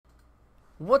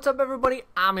What's up, everybody?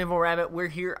 I'm EvlRabbit. We're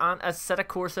here on Assetto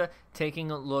Corsa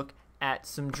taking a look at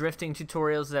some drifting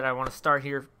tutorials that I want to start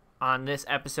here on this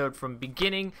episode from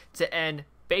beginning to end,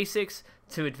 basics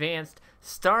to advanced,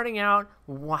 starting out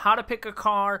how to pick a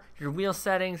car, your wheel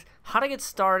settings, how to get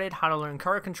started, how to learn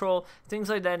car control, things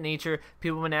like that nature.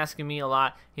 People have been asking me a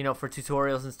lot, for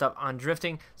tutorials and stuff on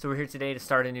drifting. So we're here today to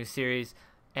start a new series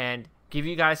and give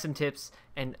you guys some tips,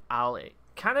 and I'll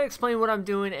kind of explain what I'm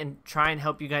doing and try and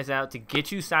help you guys out to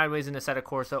get you sideways in Assetto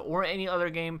Corsa or any other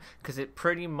game, because it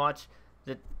pretty much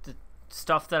the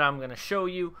stuff that I'm going to show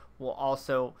you will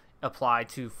also apply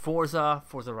to Forza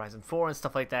Ryzen 4 and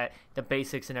stuff like that, the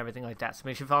basics and everything like that. So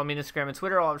make sure you follow me on Instagram and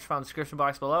Twitter. I'll just find the description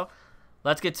box below.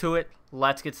 Let's get to it.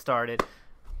 Let's get started.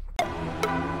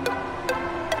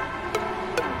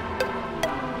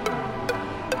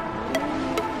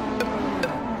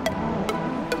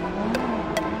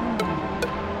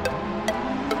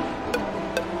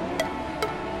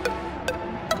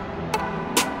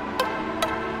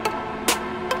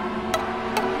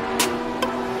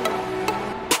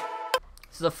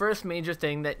 So the first major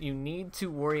thing that you need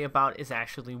to worry about is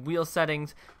actually wheel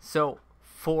settings. So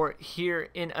for here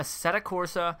in Assetto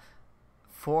Corsa,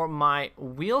 for my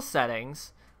wheel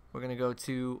settings, we're going to go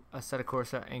to Assetto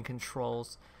Corsa and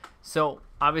controls. So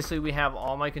obviously we have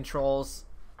all my controls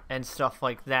and stuff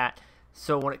like that.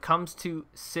 So when it comes to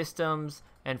systems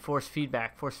and force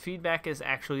feedback is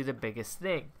actually the biggest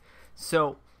thing.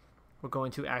 So we're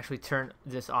going to actually turn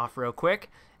this off real quick.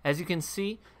 As you can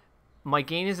see, my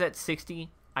gain is at 60.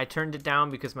 I turned it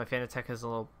down because my Fanatec has a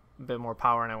little bit more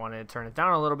power and I wanted to turn it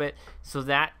down a little bit. So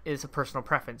that is a personal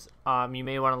preference. You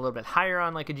may want a little bit higher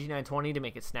on like a G920 to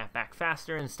make it snap back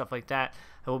faster and stuff like that.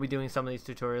 I will be doing some of these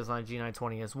tutorials on a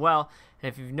G920 as well.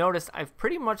 And if you've noticed, I've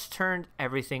pretty much turned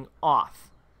everything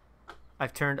off.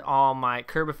 I've turned all my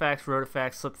curb effects, road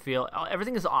effects, slip feel,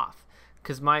 everything is off.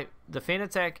 Because the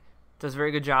Fanatec does a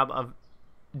very good job of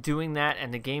doing that,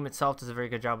 and the game itself does a very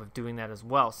good job of doing that as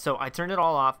well. So I turned it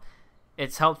all off.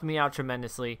 It's helped me out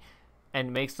tremendously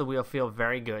and makes the wheel feel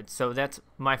very good. So that's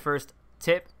my first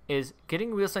tip, is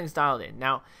getting wheel settings dialed in.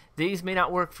 Now these may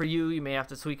not work for you. You may have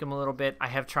to tweak them a little bit. I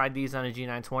have tried these on a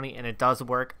G920 and it does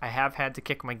work. I have had to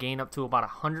kick my gain up to about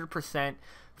 100%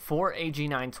 for a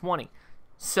G920.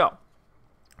 So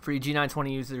for you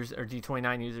G920 users or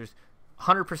G29 users,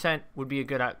 100% would be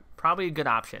probably a good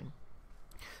option.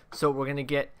 So we're going to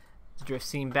get the drift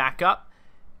scene back up.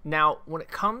 Now, when it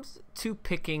comes to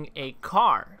picking a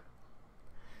car,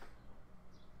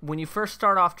 when you first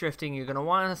start off drifting, you're going to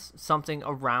want something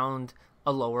around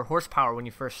a lower horsepower when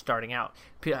you're first starting out.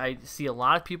 I see a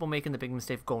lot of people making the big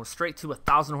mistake of going straight to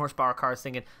 1,000 horsepower cars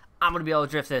thinking, I'm going to be able to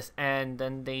drift this, and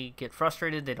then they get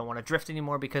frustrated. They don't want to drift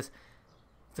anymore because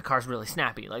the car's really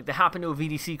snappy. Like, they hop into a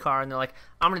VDC car and they're like,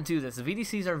 I'm going to do this. The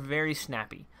VDCs are very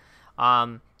snappy.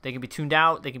 They can be tuned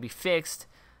out, they can be fixed,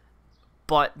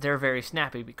 but they're very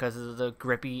snappy because of the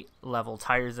grippy level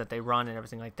tires that they run and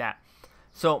everything like that.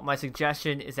 So my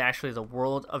suggestion is actually the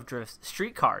World of Drift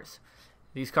street cars.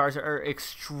 These cars are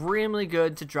extremely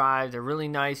good to drive. They're really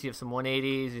nice. You have some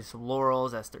 180s, you have some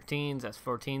Laurels, S13s,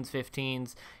 S14s,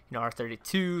 15s,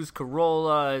 R32s,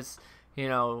 Corollas,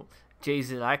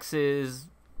 JZXs,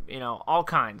 all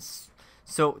kinds.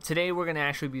 So today we're going to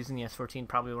actually be using the S14,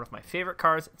 probably one of my favorite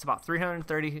cars. It's about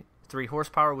 333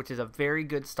 horsepower, which is a very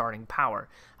good starting power.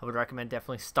 I would recommend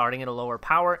definitely starting at a lower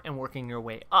power and working your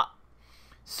way up.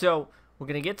 So we're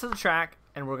going to get to the track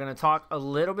and we're going to talk a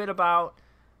little bit about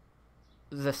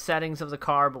the settings of the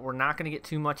car, but we're not going to get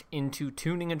too much into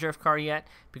tuning a drift car yet,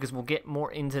 because we'll get more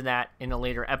into that in a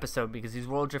later episode, because these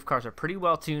World Drift cars are pretty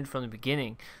well tuned from the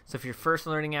beginning. So if you're first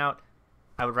learning out,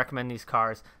 I would recommend these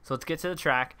cars. So let's get to the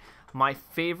track. My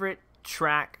favorite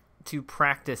track to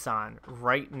practice on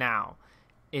right now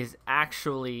is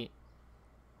actually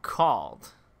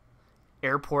called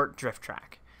Airport Drift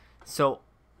Track. So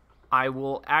I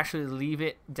will actually leave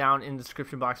it down in the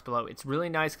description box below. It's really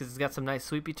nice because it's got some nice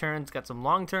sweepy turns, it's got some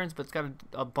long turns, but it's got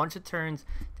a bunch of turns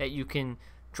that you can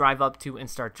drive up to and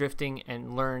start drifting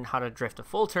and learn how to drift a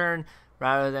full turn,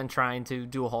 rather than trying to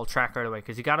do a whole track right away,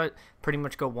 because you got to pretty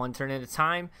much go one turn at a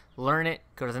time, learn it,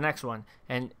 go to the next one,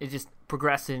 and it just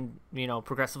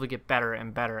progressively get better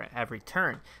and better at every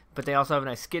turn. But they also have a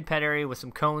nice skid pad area with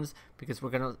some cones, because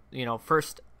we're going to,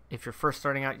 if you're first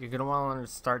starting out, you're going to want to learn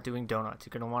to start doing donuts.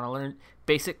 You're going to want to learn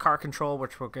basic car control,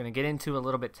 which we're going to get into a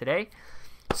little bit today.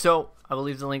 So I will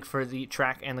leave the link for the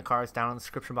track and the cars down in the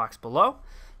description box below.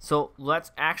 So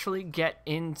let's actually get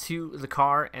into the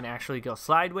car and actually go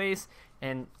sideways,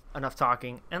 and enough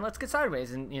talking, and let's get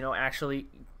sideways and actually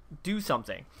do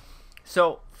something.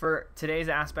 So for today's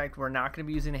aspect, we're not going to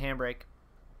be using the handbrake,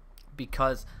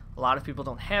 because a lot of people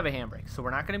don't have a handbrake. So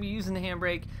we're not going to be using the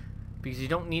handbrake because you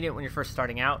don't need it when you're first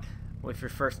starting out. If you're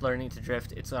first learning to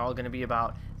drift, it's all going to be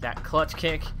about that clutch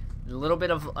kick, a little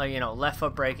bit of left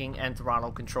foot braking and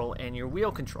throttle control and your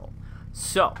wheel control.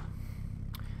 So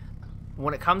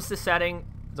when it comes to setting,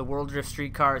 the World Drift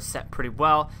Street car is set pretty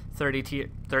well. 30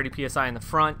 psi in the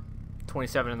front,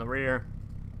 27 in the rear,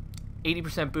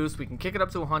 80% boost. We can kick it up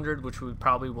to 100, which we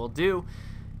probably will do.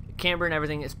 Camber and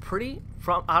everything is pretty,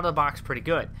 from out of the box, pretty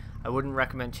good. I wouldn't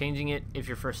recommend changing it if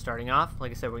you're first starting off.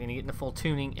 Like I said, we're going to get into full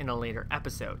tuning in a later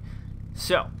episode.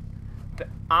 So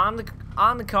on the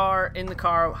car, in the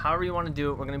car, however you want to do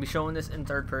it, we're going to be showing this in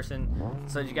third person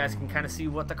so that you guys can kind of see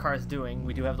what the car is doing.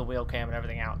 We do have the wheel cam and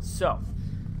everything out. So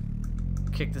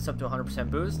kick this up to 100%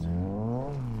 boost.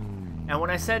 And when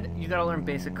I said you got to learn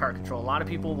basic car control, a lot of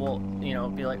people will,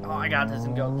 be like, oh, I got this,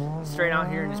 and go straight out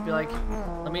here and just be like,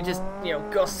 let me just,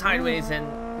 go sideways,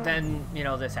 and then,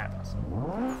 this happens.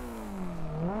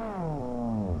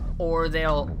 Or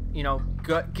they'll,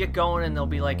 get going and they'll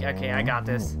be like, okay, I got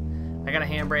this. I got a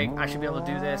handbrake. I should be able to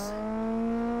do this.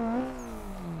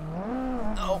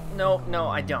 Oh, no,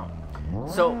 I don't.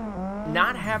 So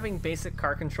not having basic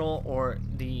car control, or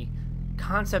the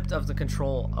concept of the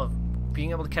control of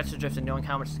being able to catch the drift and knowing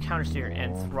how much to countersteer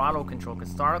and throttle control,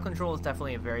 because throttle control is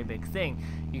definitely a very big thing.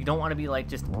 You don't want to be like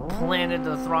just planted to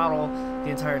the throttle the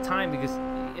entire time, because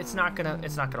it's not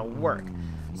gonna work.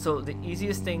 So the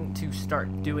easiest thing to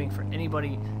start doing for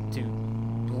anybody to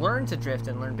learn to drift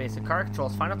and learn basic car control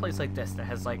is find a place like this that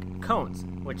has like cones,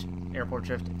 which airport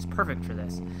drift is perfect for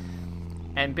this.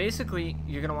 And basically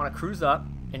you're gonna want to cruise up,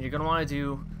 and you're gonna want to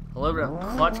do a little bit of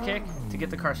clutch kick to get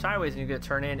the car sideways, and you're going to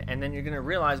turn in, and then you're going to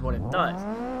realize what it does.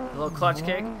 A little clutch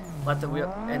kick, let the wheel,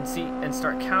 and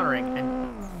start countering,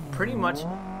 and pretty much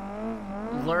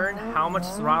learn how much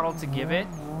throttle to give it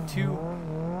to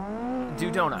do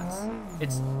donuts.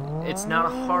 It's not a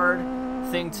hard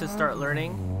thing to start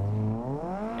learning,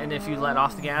 and if you let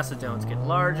off the gas, the donuts get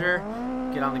larger,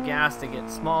 get on the gas, they get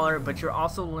smaller, but you're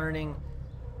also learning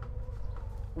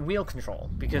wheel control,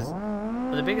 because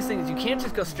the biggest thing is you can't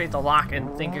just go straight to lock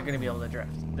and think you're going to be able to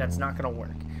drift. That's not going to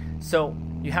work. So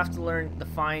you have to learn the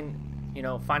fine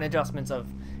adjustments of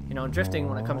drifting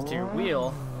when it comes to your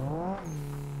wheel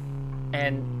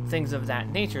and things of that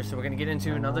nature. So we're going to get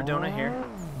into another donut here.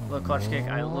 A little clutch kick,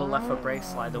 a little left foot brake,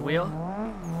 slide the wheel,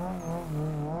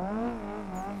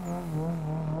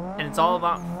 and it's all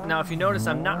about, now if you notice,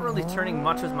 I'm not really turning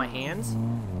much with my hands.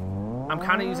 I'm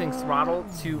kind of using throttle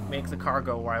to make the car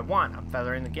go where I want. I'm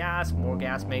feathering the gas. More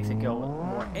gas makes it go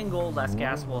more angle. Less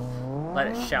gas will let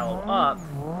it shallow up.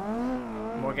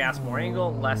 More gas, more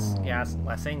angle. Less gas,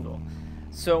 less angle.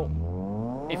 So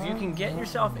if you can get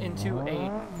yourself into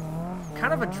a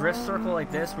kind of a drift circle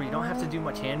like this, where you don't have to do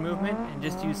much hand movement and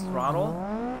just use throttle,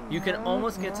 you can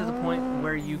almost get to the point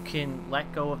where you can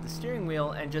let go of the steering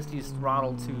wheel and just use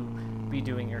throttle to be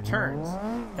doing your turns.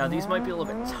 Now these might be a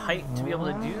little bit tight to be able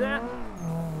to do that,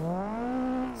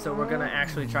 so we're gonna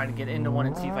actually try to get into one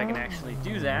and see if I can actually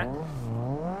do that.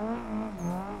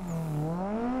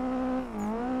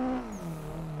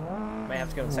 Might have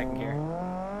to go in second gear.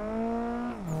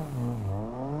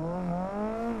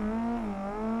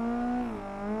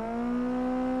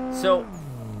 So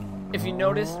if you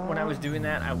noticed, when I was doing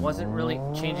that, I wasn't really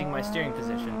changing my steering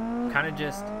position, kind of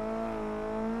just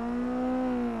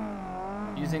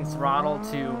using throttle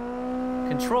to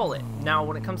control it. Now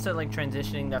when it comes to like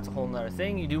transitioning, that's a whole nother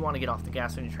thing. You do want to get off the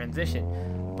gas when you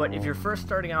transition, but if you're first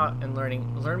starting out and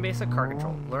learn basic car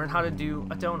control, learn how to do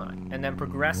a donut, and then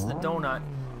progress the donut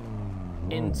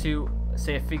into,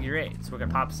 say, a figure eight. So we're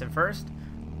gonna pop this in first,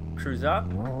 cruise up,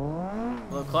 a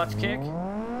little clutch kick,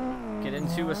 get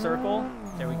into a circle,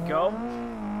 there we go.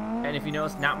 And if you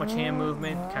notice, not much hand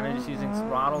movement, kind of just using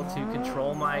throttle to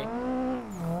control my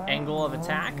angle of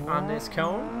attack on this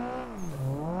cone.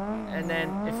 And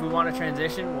then if we want to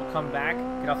transition, we'll come back,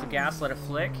 get off the gas, let it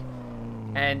flick,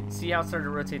 and see how it started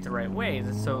to rotate the right way.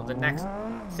 So the next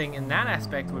thing in that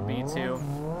aspect would be to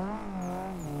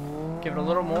give it a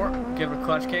little more, give it a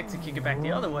clutch kick to kick it back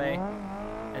the other way,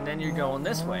 and then you're going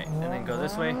this way, and then go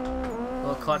this way, a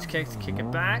little clutch kick to kick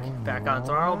it back on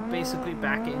throttle, basically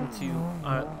back into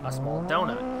a small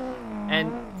donut.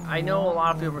 And I know a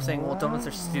lot of people are saying, well, donuts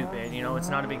are stupid, it's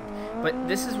not a big, but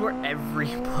this is where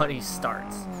everybody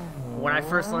starts. When I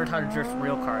first learned how to drift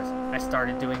real cars, I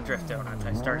started doing drift donuts.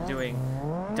 I started doing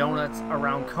donuts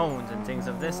around cones and things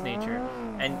of this nature.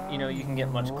 And, you can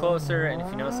get much closer, and if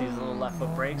you notice, these little left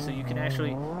foot brakes, so you can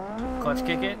actually clutch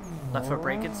kick it, left foot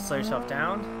brake it, slow yourself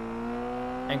down,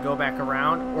 and go back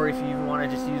around. Or if you even want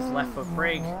to just use left foot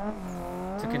brake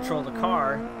to control the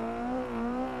car,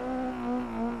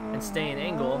 and and stay in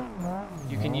angle,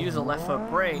 you can use a left foot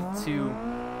brake to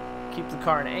keep the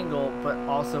car in angle, but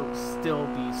also still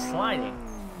be sliding.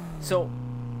 So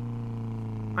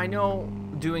I know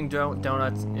doing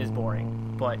donuts is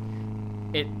boring, but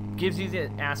it gives you the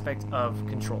aspect of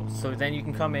control. So then you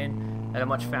can come in at a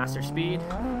much faster speed,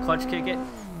 clutch kick it,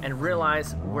 and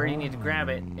realize where you need to grab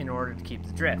it in order to keep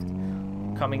the drift.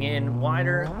 Coming in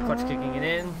wider, clutch kicking it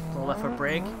in, the left foot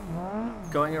brake,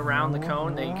 going around the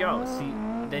cone, there you go. See,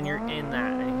 then you're in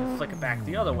that, and you can flick it back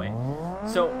the other way.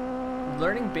 So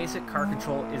learning basic car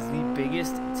control is the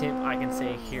biggest tip I can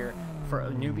say here for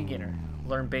a new beginner.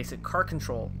 Learn basic car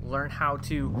control, learn how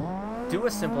to do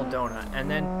a simple donut,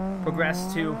 and then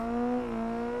progress to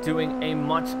doing a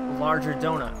much larger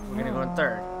donut. We're gonna go in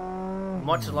third.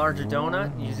 Much larger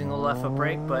donut using the left foot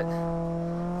brake, but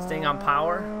staying on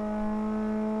power.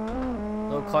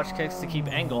 Little clutch kicks to keep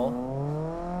angle,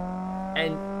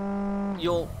 and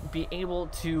you'll be able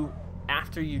to,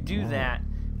 after you do that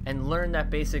and learn that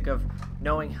basic of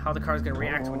knowing how the car is going to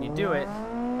react when you do it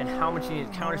and how much you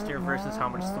need to counter steer versus how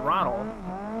much throttle,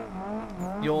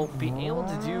 you'll be able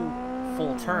to do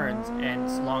full turns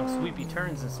and long sweepy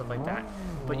turns and stuff like that.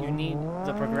 But you need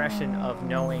the progression of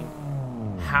knowing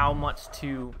how much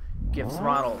to give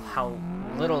throttle, how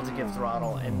little to give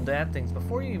throttle, and that things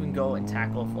before you even go and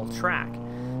tackle a full track.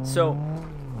 So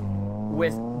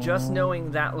with just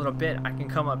knowing that little bit, I can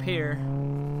come up here,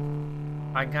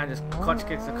 I can kind of just clutch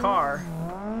kick the car,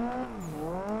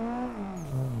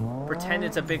 pretend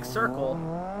it's a big circle,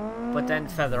 but then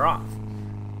feather off.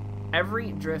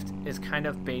 Every drift is kind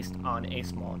of based on a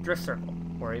small drift circle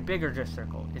or a bigger drift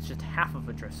circle. It's just half of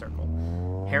a drift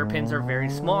circle. Hairpins are very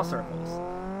small circles.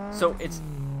 So it's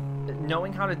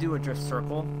knowing how to do a drift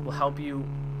circle will help you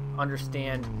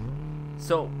understand.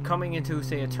 So coming into,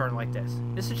 say, a turn like this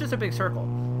is just a big circle.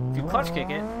 If you clutch kick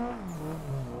it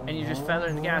and you just feather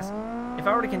in the gas, if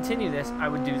I were to continue this, I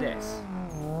would do this.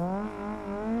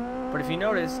 But if you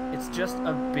notice, it's just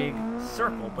a big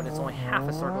circle, but it's only half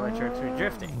a circle that you're actually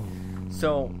drifting.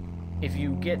 So if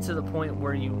you get to the point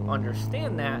where you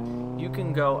understand that, you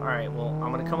can go, all right, well,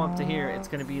 I'm going to come up to here. It's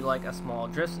going to be like a small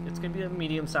drift. It's going to be a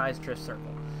medium-sized drift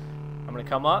circle. I'm going to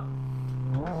come up,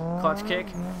 clutch kick,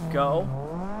 go.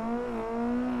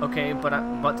 Okay,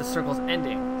 but the circle's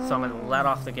ending, so I'm going to let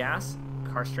off the gas.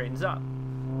 Car straightens up.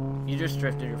 You just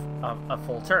drifted a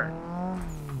full turn.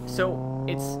 So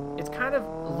it's kind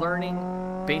of learning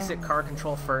basic car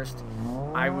control first.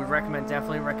 I would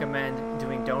definitely recommend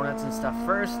doing donuts and stuff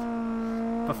first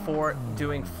before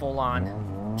doing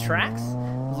full-on tracks.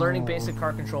 Learning basic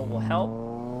car control will help.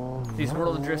 These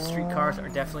World of Drift street cars are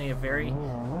definitely a very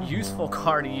useful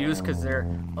car to use because they're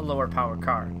a lower power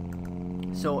car.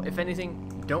 So if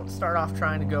anything, don't start off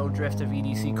trying to go drift a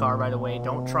VDC car right away.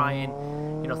 Don't try and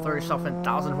throw yourself in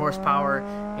 1,000 horsepower,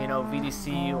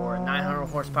 VDC or a 900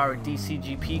 horsepower DC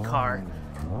GP car.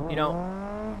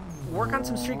 Work on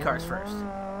some street cars first,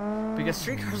 because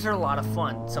street cars are a lot of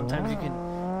fun. Sometimes you can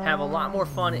have a lot more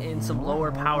fun in some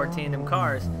lower power tandem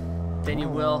cars than you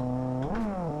will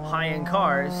high-end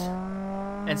cars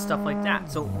and stuff like that.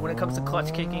 So when it comes to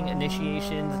clutch kicking,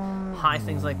 initiations, high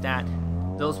things like that,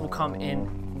 those will come in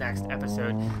next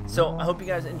episode. So I hope you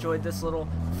guys enjoyed this little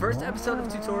first episode of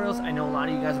tutorials. I know a lot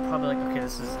of you guys are probably like, okay,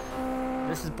 this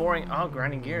is boring. Oh,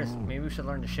 grinding gears. Maybe we should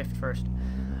learn to shift first.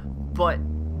 But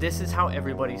this is how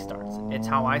everybody starts. It's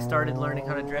how I started learning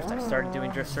how to drift. I started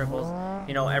doing drift circles.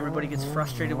 Everybody gets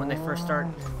frustrated when they first start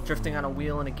drifting on a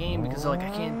wheel in a game because they're like, I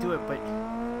can't do it. But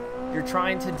you're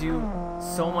trying to do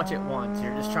so much at once.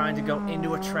 You're just trying to go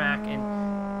into a track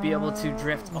and be able to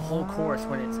drift a whole course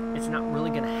when it's not really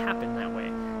going to happen that way.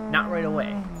 Not right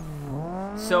away.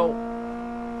 So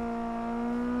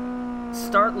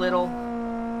start little,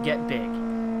 get big.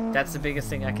 That's the biggest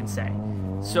thing I can say.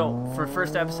 So for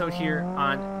first episode here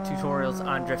on tutorials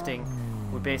on drifting,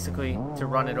 we're basically to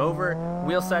run it over,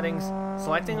 wheel settings,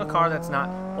 selecting a car that's not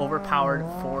overpowered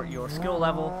for your skill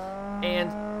level, and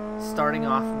starting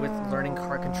off with learning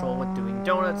car control with doing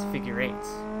donuts, figure eights.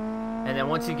 And then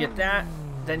once you get that,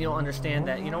 then you'll understand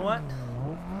that, you know what?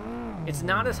 It's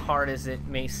not as hard as it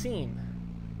may seem,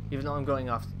 even though I'm going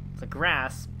off the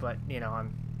grass, but,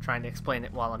 I'm trying to explain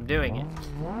it while I'm doing it.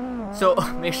 So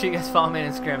make sure you guys follow me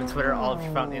on Instagram and Twitter. All of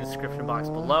you found in the description box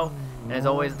below. And as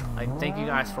always, I thank you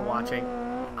guys for watching.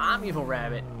 I'm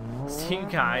EvlRabbit. See you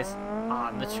guys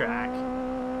on the track.